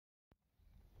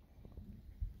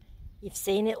You've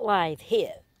seen it live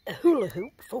here, a hula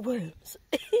hoop for worms.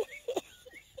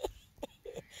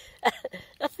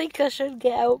 I think I should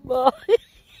get out more.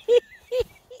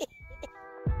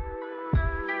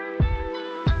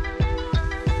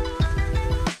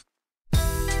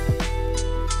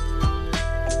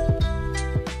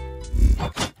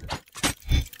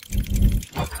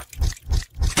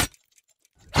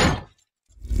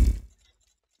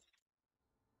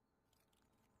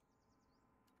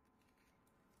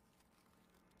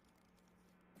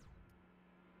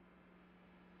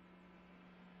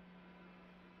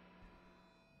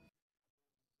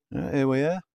 Right, here we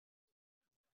are.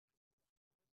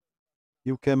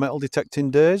 UK metal detecting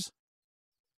days.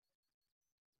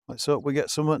 Let's hope we get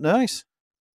something nice.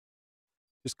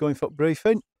 Just going for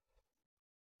briefing.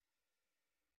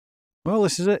 Well,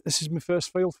 this is it. This is my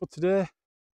first field for today.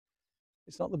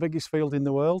 It's not the biggest field in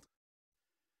the world,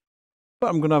 but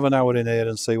I'm going to have an hour in here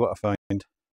and see what I find.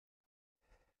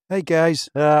 Hey guys,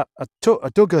 I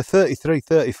dug a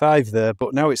 33-35 there,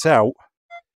 but now it's out.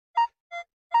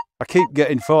 I keep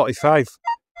getting 45.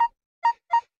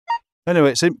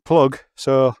 Anyway, it's in plug,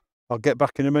 so I'll get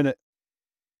back in a minute.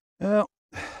 Well,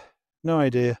 no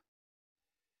idea.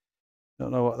 Don't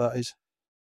know what that is.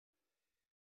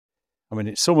 I mean,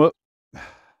 it's somewhat, but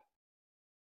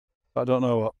I don't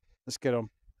know what. Let's get on.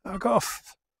 I got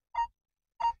off.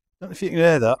 Don't know if you can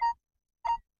hear that.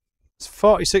 It's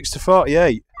 46 to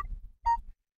 48.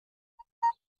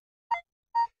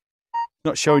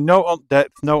 Not showing no on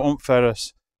depth, no on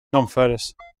ferrous,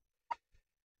 non-ferrous.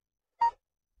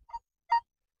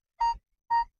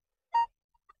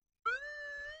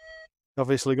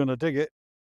 Obviously going to dig it.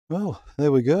 Well,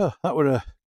 there we go. That were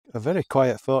a very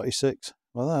quiet 46.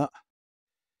 Well,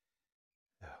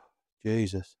 that.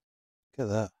 Jesus. Look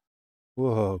at that.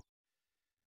 Whoa.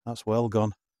 That's well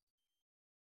gone.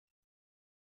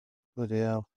 Bloody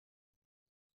hell.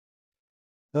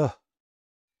 Oh.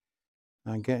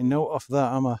 I'm getting no off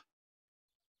that, am I?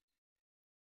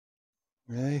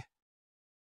 Hey.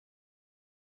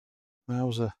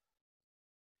 Wowzer.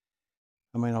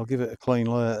 I mean, I'll give it a clean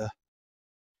later.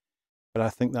 But I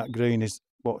think that green is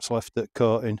what's left at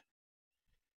coating.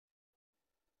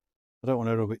 I don't want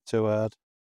to rub it too hard.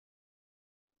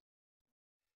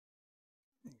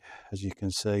 As you can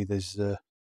see, there's...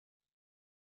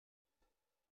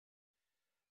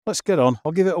 Let's get on.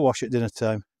 I'll give it a wash at dinner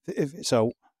time. If it's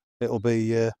out, it'll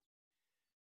be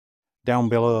down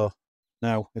below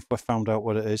now, if we've found out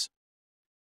what it is.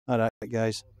 Alright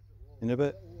guys, in a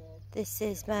bit. This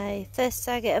is my first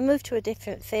target. I moved to a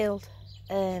different field.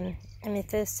 And my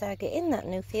first target in that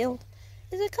new field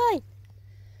is a coin.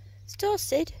 It's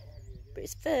toasted, but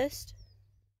it's first.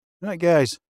 Right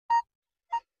guys,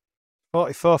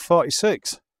 44,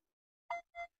 46.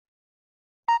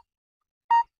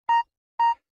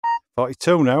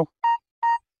 42 now.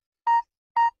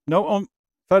 No on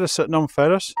ferrous at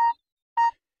non-ferrous,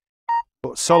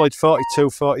 but solid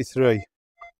 42, 43.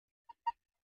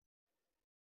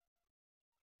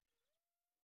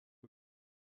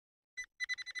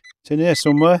 It's in here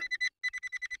somewhere.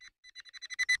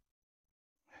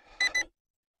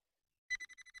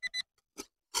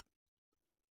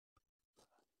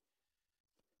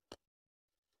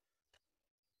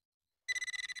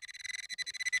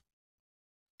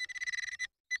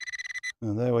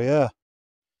 And there we are.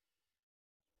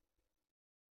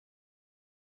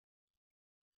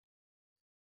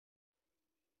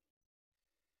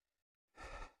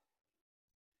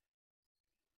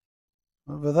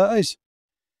 Whatever that is.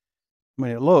 I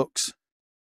mean, it looks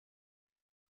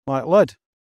like lead.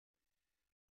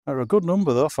 They're a good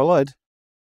number though for lead.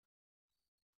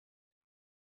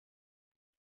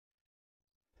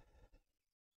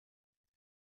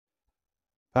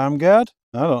 Palm guard?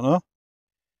 I don't know.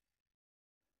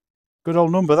 Good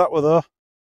old number that were though.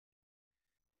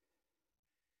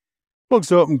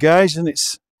 Plug's open guys, and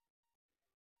it's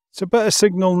a better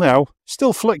signal now.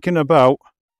 Still flicking about.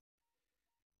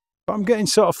 But I'm getting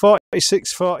sort of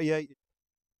 46, 48.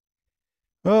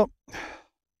 Well,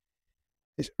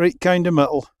 it's right kind of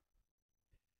metal.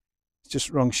 It's just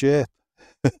wrong shape.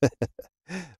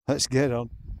 Let's get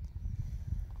on.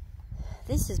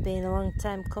 This has been a long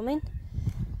time coming.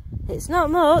 It's not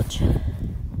much.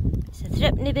 It's a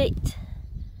threepenny bit.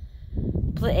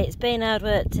 But it's been hard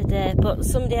work today. But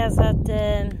somebody has had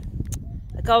a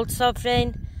gold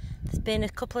sovereign. There's been a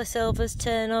couple of silvers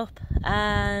turn up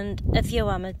and a few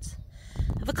hammers.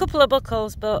 I have a couple of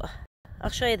buckles, but I'll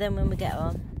show you them when we get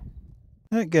on.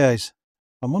 Right guys,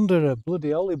 I'm under a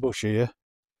bloody holly bush here.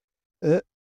 Can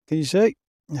you see?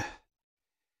 And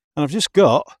I've just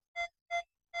got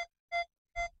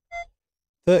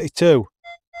 32.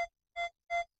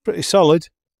 pretty solid.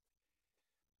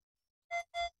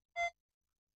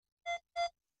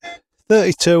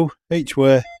 32 each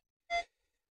way,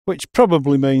 which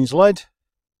probably means lead.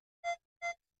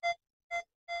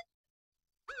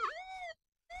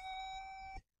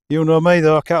 You know me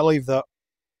though, I can't leave that.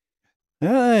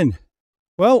 And,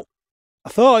 well, I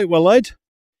thought it were lead,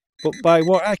 but by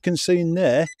what I can see in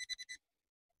there,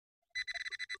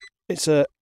 it's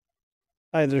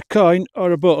either a coin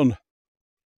or a button.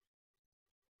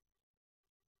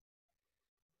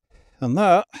 And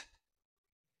that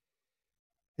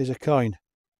is a coin.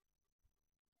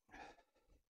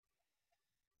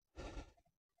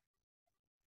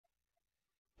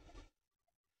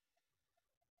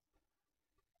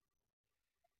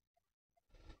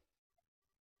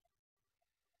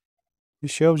 It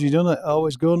shows you done it.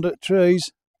 Always go under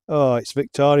trees. Oh, it's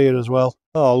Victoria as well.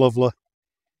 Oh, lovely.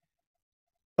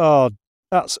 Oh,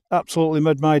 that's absolutely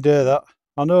made my day, that.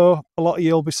 I know a lot of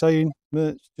you'll be saying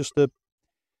it's just a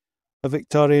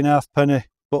Victorian halfpenny,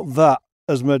 but that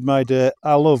has made my day.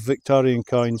 I love Victorian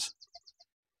coins.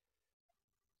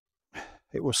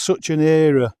 It was such an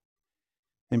era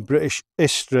in British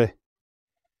history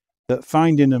that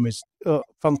finding them is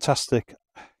fantastic.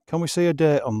 Can we see a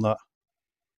date on that?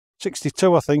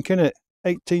 62, I think, innit?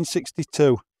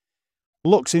 1862.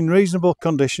 Looks in reasonable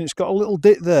condition. It's got a little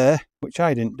dip there, which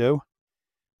I didn't do.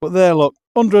 But there, look,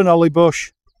 under an holly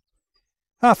bush,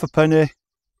 half a penny,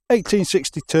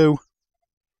 1862.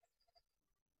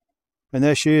 And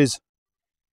there she is,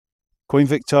 Queen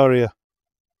Victoria.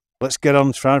 Let's get on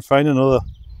and try and find another.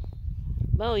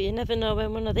 Well, you never know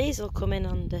when one of these will come in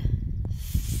under.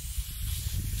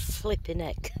 Flipping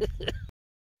neck.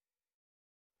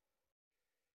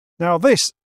 Now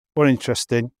this were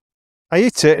interesting. I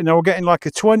hit it and I was getting like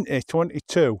a 20,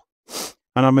 22.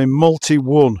 And I'm in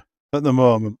multi-1 at the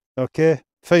moment. Okay,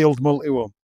 field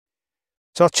multi-1.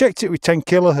 So I checked it with 10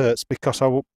 kilohertz because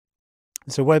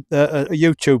it's a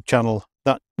YouTube channel,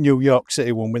 that New York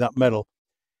City one with that medal.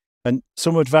 And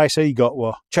some advice he got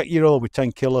was, check your hole with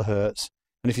 10 kilohertz.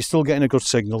 And if you're still getting a good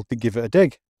signal, to give it a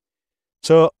dig.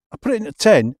 So I put it in at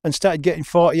 10 and started getting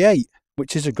 48,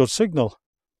 which is a good signal.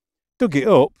 Dug it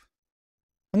up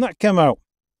and that came out.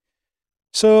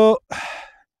 So,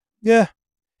 yeah,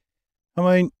 I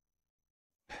mean,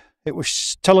 it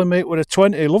was telling me it was a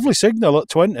 20, lovely signal at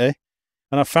 20, and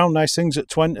I found nice things at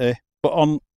 20, but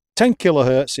on 10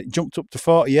 kilohertz it jumped up to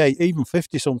 48, even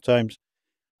 50 sometimes.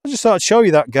 I just thought I'd show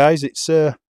you that, guys. It's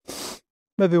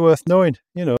maybe worth knowing,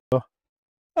 you know.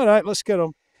 All right, let's get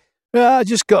on. I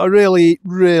just got a really,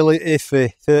 really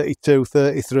iffy 32,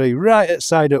 33, right at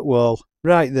side at wall,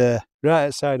 right there, right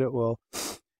at side at wall.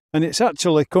 And it's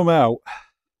actually come out,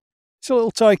 it's a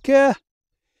little toy car,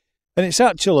 and it's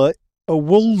actually a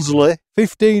Wolseley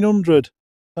 1500,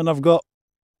 and I've got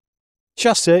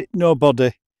chassis, no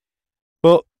body,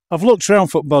 but I've looked around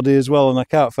for body as well and I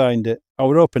can't find it. I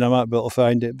was hoping I might be able to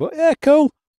find it, but yeah,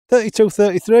 cool, 32,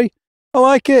 33, I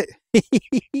like it.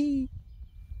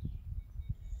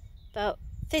 About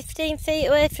 15 feet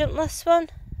away from last one,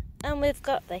 and we've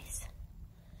got this.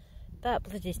 About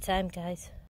bloody time, guys.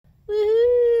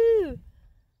 Woohoo!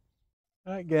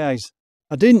 Right, guys,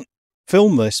 I didn't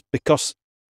film this because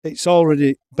it's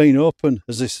already been open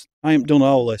as this. I haven't done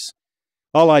all this.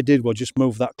 All I did was just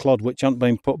move that clod, which hadn't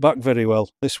been put back very well,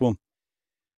 this one.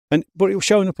 But it was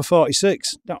showing up a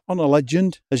 46. Now, on a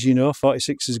legend, as you know,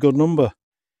 46 is a good number.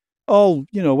 All,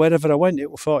 you know, wherever I went,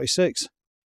 it was 46.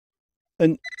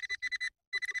 And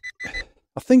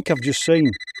I think I've just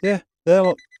seen, yeah, there,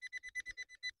 look.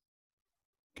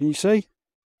 Can you see?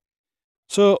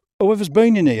 So, whoever's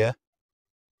been in here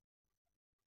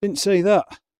didn't see that.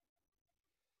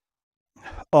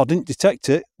 Or didn't detect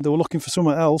it. They were looking for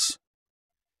something else.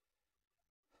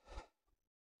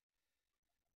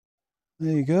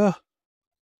 There you go. I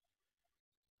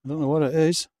don't know what it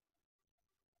is,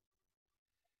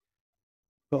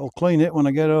 but I'll clean it when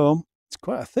I get home. It's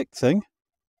quite a thick thing.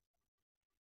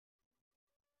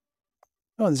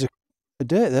 Oh, there's a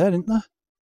date there, isn't there?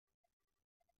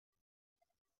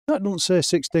 That don't say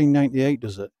 1698,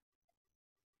 does it?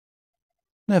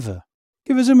 Never.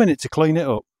 Give us a minute to clean it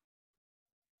up.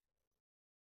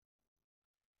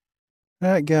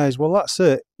 Right, guys, well, that's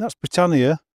it. That's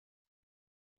Britannia.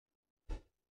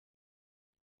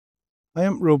 I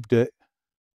haven't rubbed it.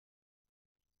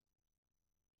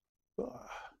 I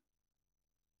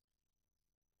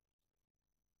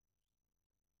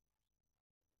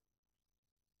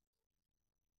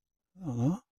don't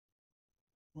know.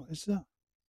 What is that?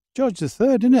 George the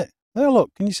Third, isn't it? There,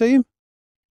 look, can you see him?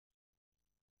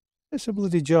 It's a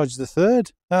bloody George the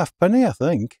Third. Halfpenny, I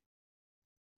think.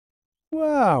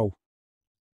 Wow.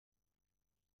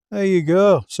 There you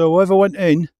go. So whoever went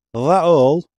in that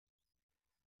hole,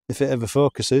 if it ever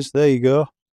focuses, there you go,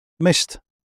 missed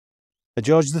a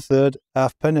George III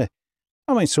halfpenny.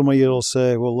 I mean, some of you will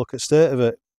say, well, look at the state of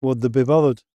it. Would they be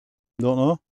bothered? Don't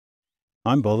know.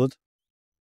 I'm bothered.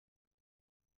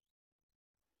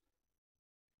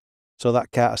 So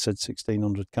that can't have said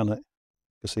 1600, can it?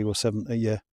 Because he was 70,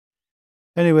 yeah.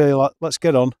 Anyway, let's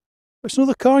get on. It's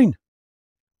another coin.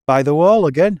 By the wall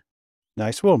again.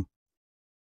 Nice one.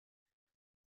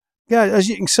 Yeah, as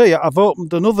you can see, I've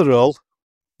opened another hole.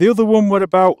 The other one were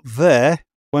about there,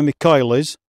 where my coil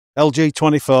is.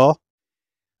 LG24.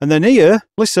 And then here,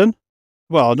 listen.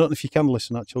 Well, I don't know if you can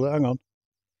listen, actually. Hang on.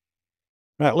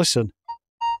 Right, listen.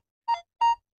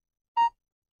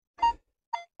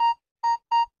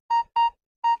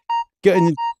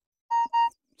 Getting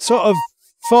sort of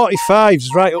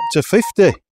 45s right up to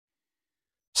 50.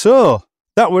 So,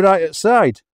 that were right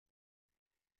outside.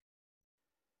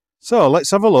 So,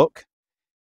 let's have a look.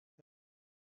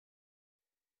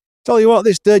 Tell you what,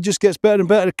 this day just gets better and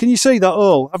better. Can you see that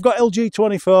hole? I've got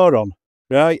LG24 on,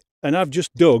 right? And I've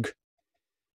just dug.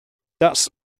 That's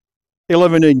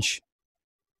 11 inch.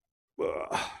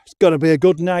 It's got to be a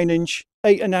good 9 inch,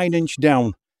 8 or 9 inch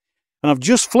down. And I've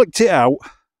just flicked it out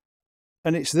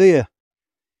and it's there.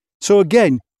 So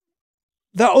again,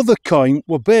 that other coin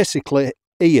were basically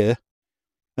here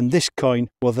and this coin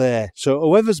were there. So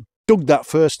whoever's dug that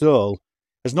first hole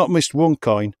has not missed one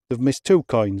coin, they've missed 2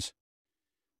 coins.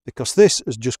 Because this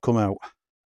has just come out.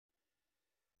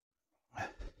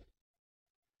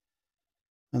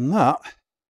 And that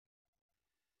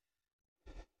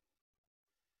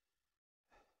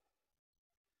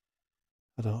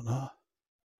I don't know.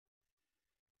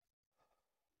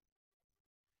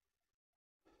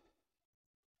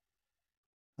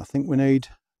 I think we need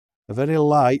a very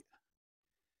light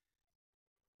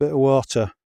bit of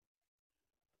water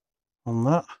on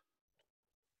that.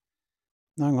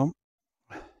 Hang on.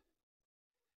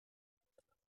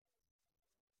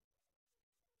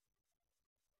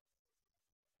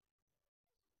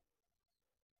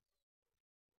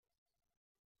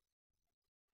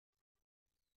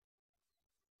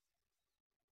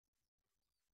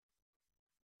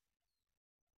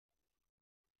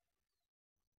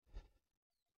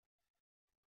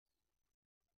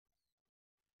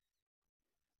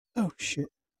 Oh shit,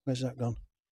 where's that gone?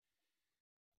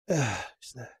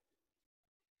 It's there.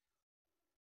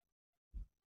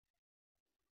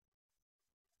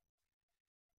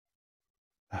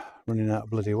 Running out of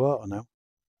bloody water now.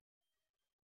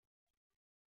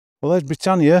 Well, there's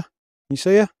Britannia. You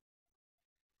see her?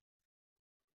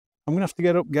 I'm going to have to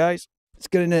get up, guys. It's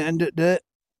getting to the end of the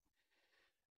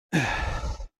day.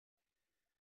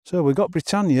 So we got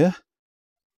Britannia.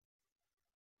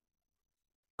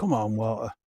 Come on, water.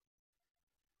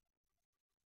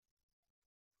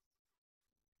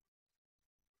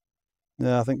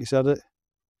 Yeah, I think he's had it.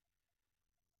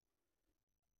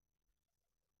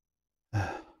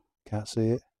 Can't see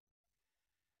it.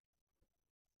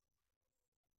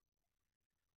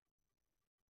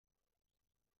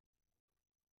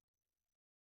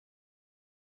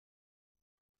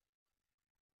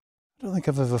 I don't think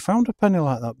I've ever found a penny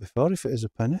like that before, if it is a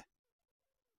penny.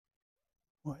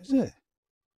 What is it?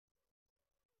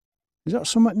 Is that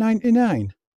some at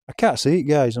 99? I can't see it,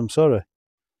 guys, I'm sorry.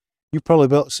 You probably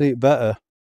be able to see it better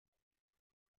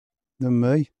than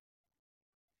me.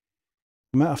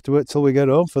 I might have to wait till we get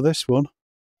home for this one.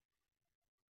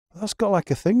 That's got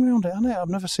like a thing around it, hasn't it? I've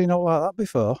never seen it like that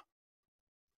before.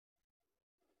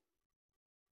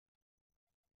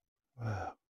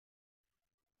 Wow.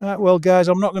 Right, well, guys,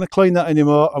 I'm not going to clean that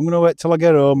anymore. I'm going to wait till I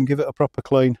get home and give it a proper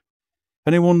clean.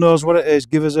 Anyone knows what it is,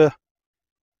 give us a...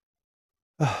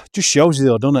 just shows you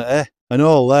though, doesn't it, eh? And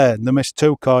all there, and they missed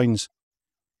 2 coins.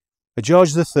 A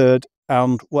George III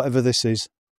and whatever this is.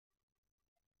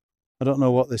 I don't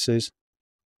know what this is.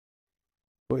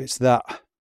 But it's that.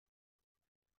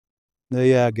 There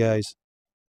you are, guys.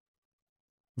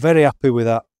 Very happy with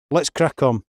that. Let's crack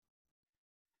on.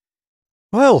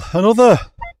 Well, another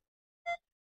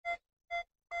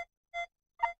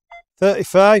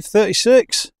 35,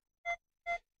 36.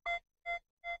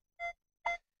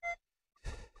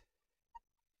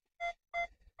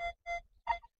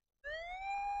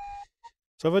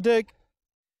 So have a dig.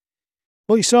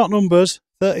 Well, you sort numbers,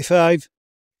 35.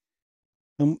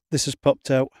 And this has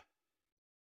popped out.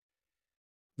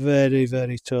 Very,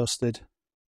 very toasted.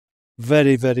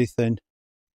 Very, very thin.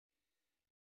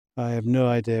 I have no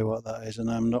idea what that is, and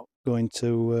I'm not going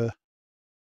to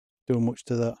do much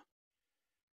to that.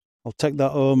 I'll take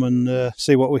that home and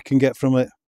see what we can get from it.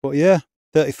 But yeah,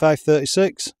 35,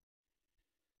 36.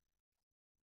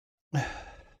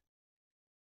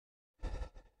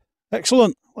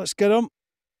 Excellent. Let's get on.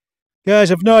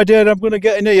 Guys, I've no idea I'm going to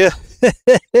get in here.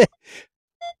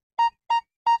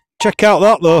 Check out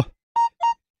that though.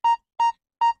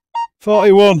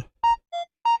 41.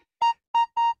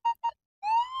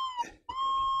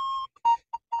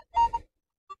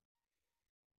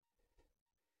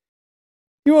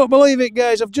 You won't believe it,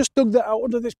 guys. I've just dug that out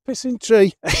under this pissing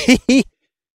tree.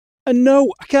 And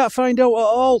no, I can't find out at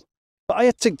all. But I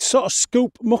had to sort of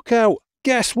scoop muck out.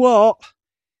 Guess what?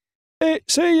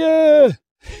 It's here.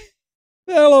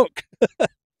 There, look.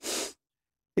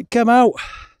 It came out.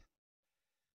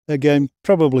 Again,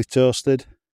 probably toasted.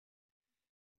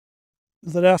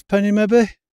 Another halfpenny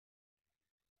maybe.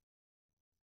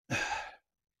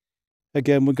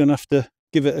 Again, we're going to have to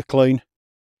give it a clean.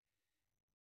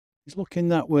 He's looking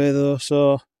that way though,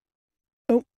 so...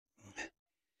 Oh.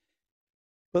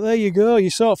 But there you go,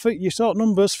 you sort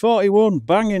numbers, 41,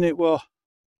 banging it was.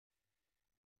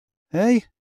 Hey?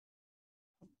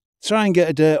 Try and get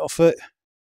a date off it.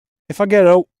 If I get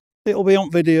out, it'll be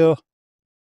on video.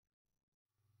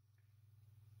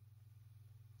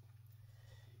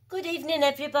 Good evening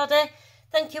everybody.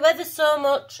 Thank you ever so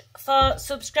much for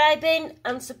subscribing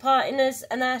and supporting us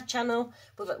and our channel.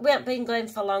 We haven't been going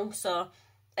for long, so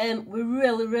we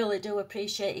really do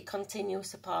appreciate your continual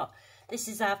support. This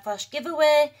is our first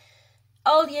giveaway.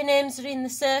 All your names are in the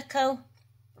circle.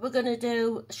 We're going to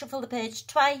do shuffle the page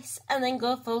twice and then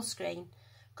go full screen.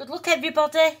 Good luck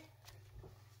everybody.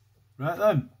 Right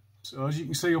then, so as you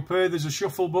can see up here there's a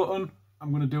shuffle button.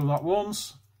 I'm going to do that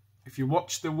once. If you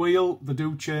watch the wheel, they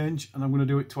do change, and I'm going to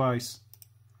do it twice.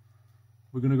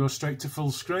 We're going to go straight to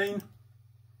full screen.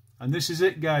 And this is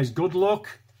it, guys. Good luck.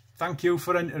 Thank you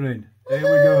for entering. Here we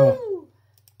go.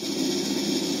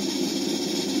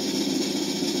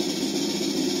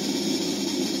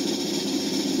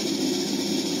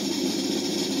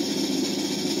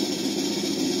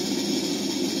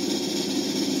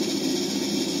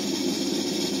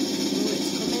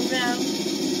 It's coming round.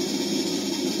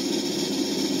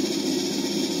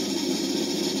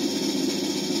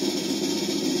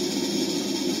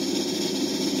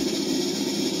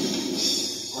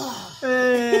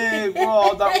 Hey,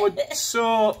 wow, that was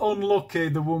so unlucky,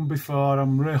 the one before.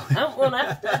 I'm really... And one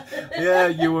after. Yeah,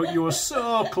 you were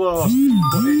so close.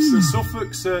 But it's the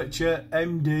Suffolk Searcher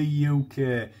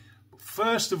MD UK.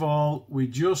 First of all, we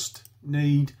just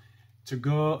need to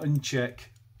go and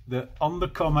check that on the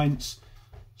comments,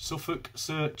 Suffolk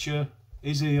Searcher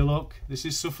is here, look. This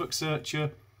is Suffolk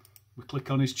Searcher. We click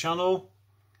on his channel.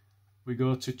 We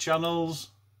go to channels.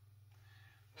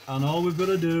 And all we've got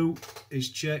to do is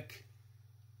check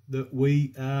that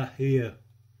we are here.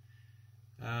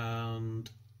 And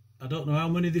I don't know how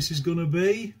many this is going to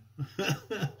be.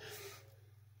 But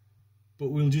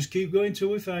we'll just keep going till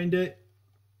we find it.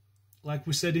 Like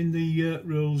we said in the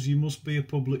rules, you must be a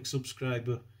public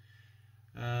subscriber.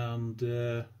 And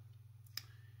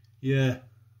yeah,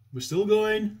 we're still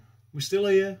going. We're still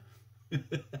here. So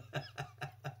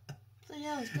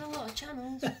yeah, it's got a lot of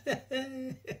channels.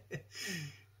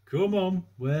 Come on,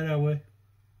 where are we?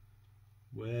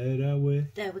 Where are we?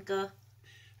 There we go.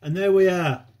 And there we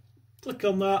are. Click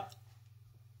on that,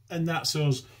 and that's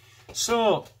us.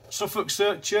 So, Suffolk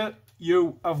Searcher,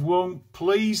 you have won.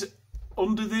 Please,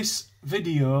 under this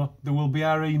video, there will be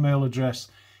our email address.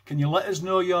 Can you let us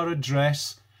know your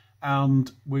address,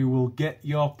 and we will get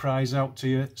your prize out to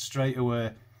you straight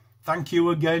away. Thank you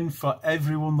again for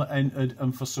everyone that entered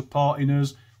and for supporting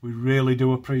us. We really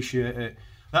do appreciate it.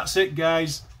 That's it,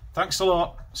 guys. Thanks a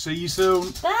lot. See you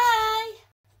soon. Bye.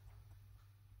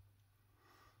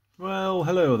 Well,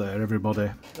 hello there,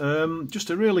 everybody. Just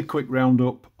a really quick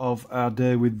roundup of our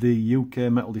day with the UK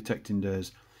metal detecting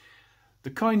days.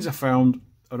 The coins I found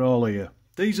are all here.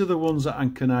 These are the ones that I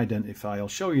can identify. I'll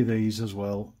show you these as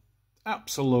well.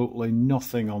 Absolutely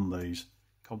nothing on these.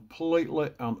 Completely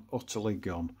and utterly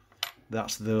gone.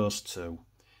 That's those two.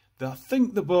 I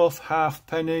think they're both half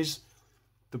pennies.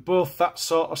 They're both that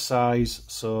sort of size,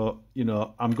 so, you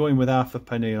know, I'm going with half a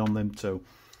penny on them too.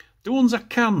 The ones I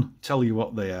can tell you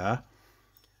what they are.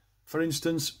 For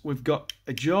instance, we've got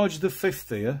a George V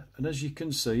here, and as you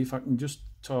can see, if I can just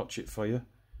torch it for you,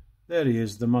 there he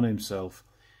is, the man himself.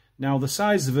 Now, the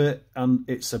size of it, and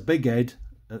it's a big head.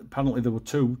 Apparently there were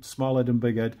two, small head and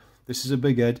big head. This is a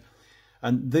big head,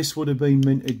 and this would have been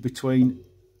minted between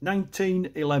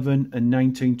 1911 and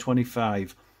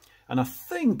 1925. And I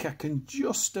think I can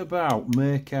just about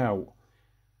make out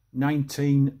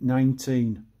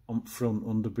 1919 on front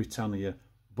under Britannia,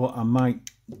 but I might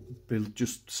be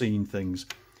just seeing things.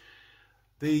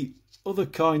 The other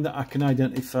coin that I can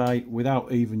identify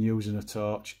without even using a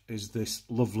torch is this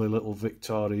lovely little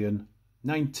Victorian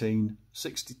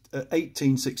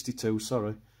 1862,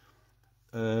 sorry.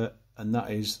 And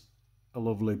that is a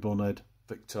lovely bunhead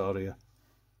Victoria.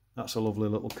 That's a lovely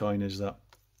little coin, is that?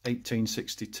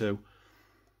 1862.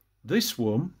 This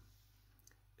one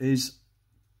is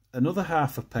another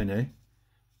half a penny,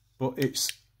 but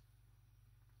it's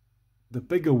the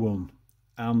bigger one,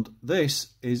 and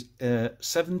this is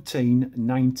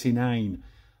 17.99.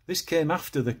 This came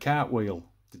after the cartwheel,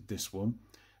 did this one,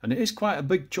 and it is quite a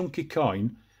big chunky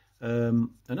coin.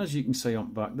 And as you can see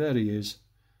on back, there he is,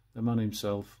 the man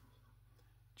himself,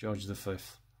 George V.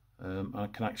 I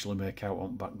can actually make out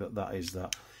on back that that is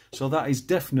that. So that is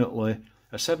definitely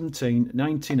a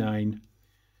 17.99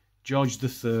 George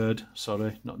III,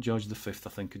 sorry, not George V, I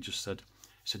think I just said.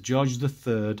 It's a George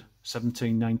III,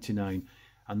 17.99,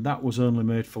 and that was only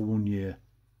made for 1 year,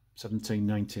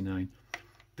 17.99.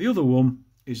 The other one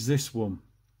is this one.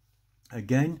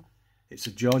 Again, it's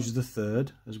a George III,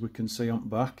 as we can see on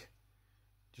back.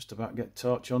 Just about get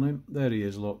torch on him. There he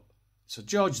is, look. It's a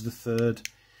George III,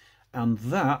 and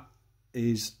that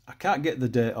is, I can't get the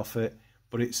date off it,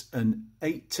 but it's an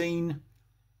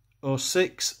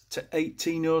 1806 to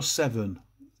 1807,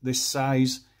 this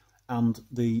size, and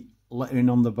the lettering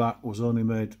on the back was only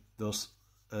made those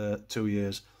 2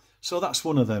 years. So that's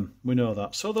one of them, we know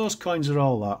that. So those coins are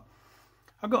all that.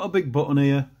 I've got a big button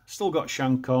here, still got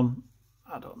shank on.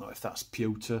 I don't know if that's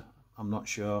pewter, I'm not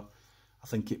sure. I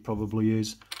think it probably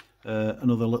is.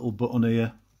 Another little button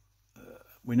here.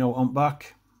 We know on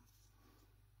back.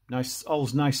 Nice, all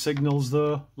nice signals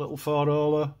though. Little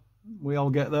 4-holer, we all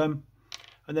get them.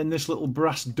 And then this little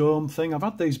brass dome thing. I've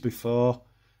had these before.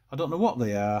 I don't know what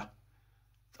they are.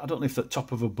 I don't know if they're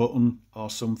top of a button or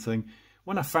something.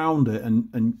 When I found it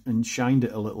and shined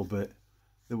it a little bit,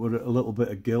 there were a little bit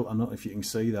of gilt. I don't know if you can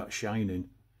see that shining.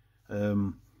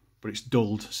 But it's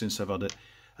dulled since I've had it.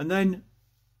 And then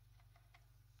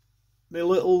my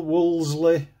little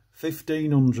Wolseley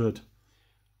 1500.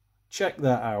 Check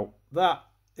that out. That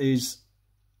is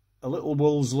a little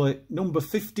Wolseley, number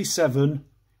 57,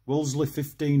 Wolseley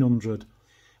 1500.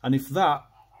 And if that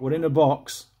were in a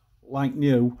box, like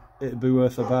new, it'd be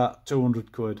worth about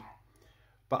 200 quid.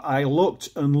 But I looked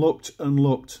and looked and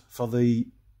looked for the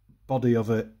body of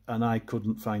it, and I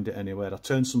couldn't find it anywhere. I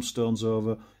turned some stones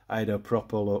over, I had a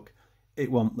proper look.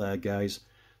 It wasn't there, guys.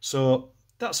 So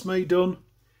that's me done.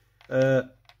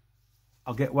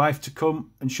 I'll get wife to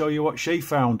come and show you what she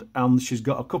found, and she's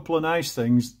got a couple of nice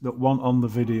things that want on the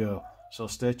video, so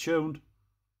stay tuned.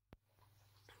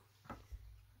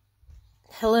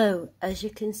 Hello, as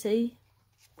you can see,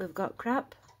 we've got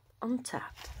crap on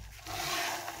tap.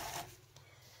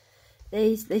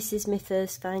 This is my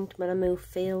first find when I moved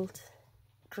field.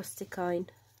 Crusty coin.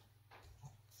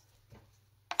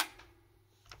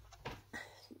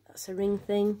 That's a ring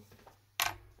thing.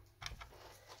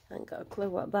 I ain't got a clue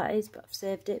what that is, but I've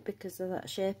saved it because of that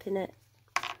shape in it.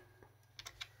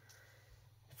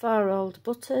 4-old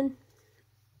button.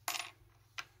 A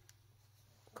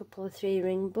couple of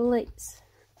 3-ring bullets.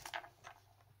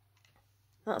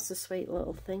 That's a sweet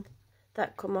little thing.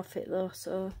 That come off it though,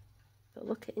 so but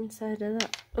look at inside of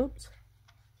that. Oops.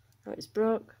 Oh, it's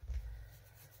broke.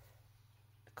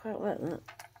 I quite like that.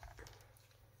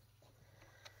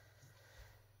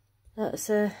 That's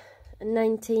a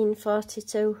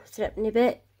 1942 threepenny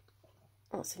bit.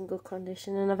 That's in good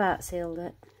condition, and I've art sealed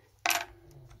it.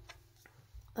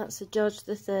 That's a George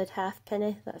III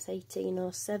halfpenny. That's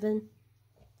 1807.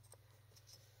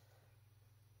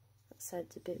 That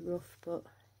side's a bit rough, but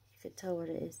you can tell what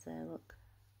it is there, look.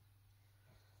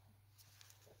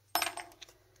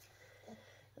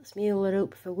 That's Mueller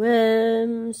hoop for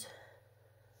worms.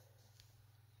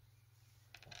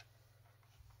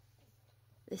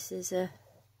 This is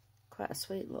quite a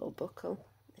sweet little buckle.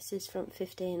 This is from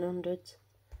 1500s.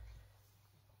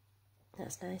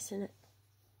 That's nice, isn't it?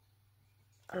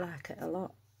 I like it a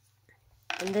lot.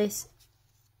 And this,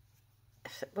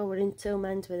 well, we're in two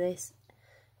minds with this.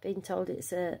 Being told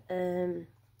it's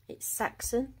it's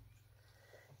Saxon.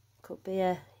 Could be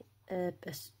a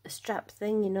strap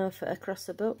thing, you know, for across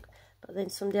a book. But then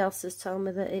somebody else has told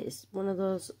me that it's one of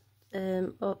those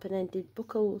open-ended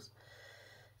buckles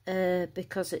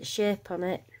because it's shape on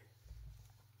it.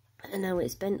 And now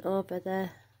it's bent over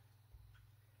there.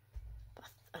 But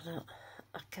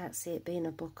I can't see it being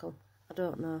a buckle. I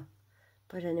don't know.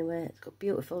 But anyway, it's got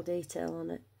beautiful detail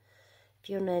on it. If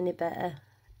you know any better,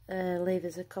 leave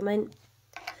us a comment.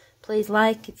 Please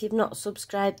like. If you've not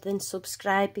subscribed, then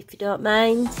subscribe if you don't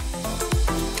mind.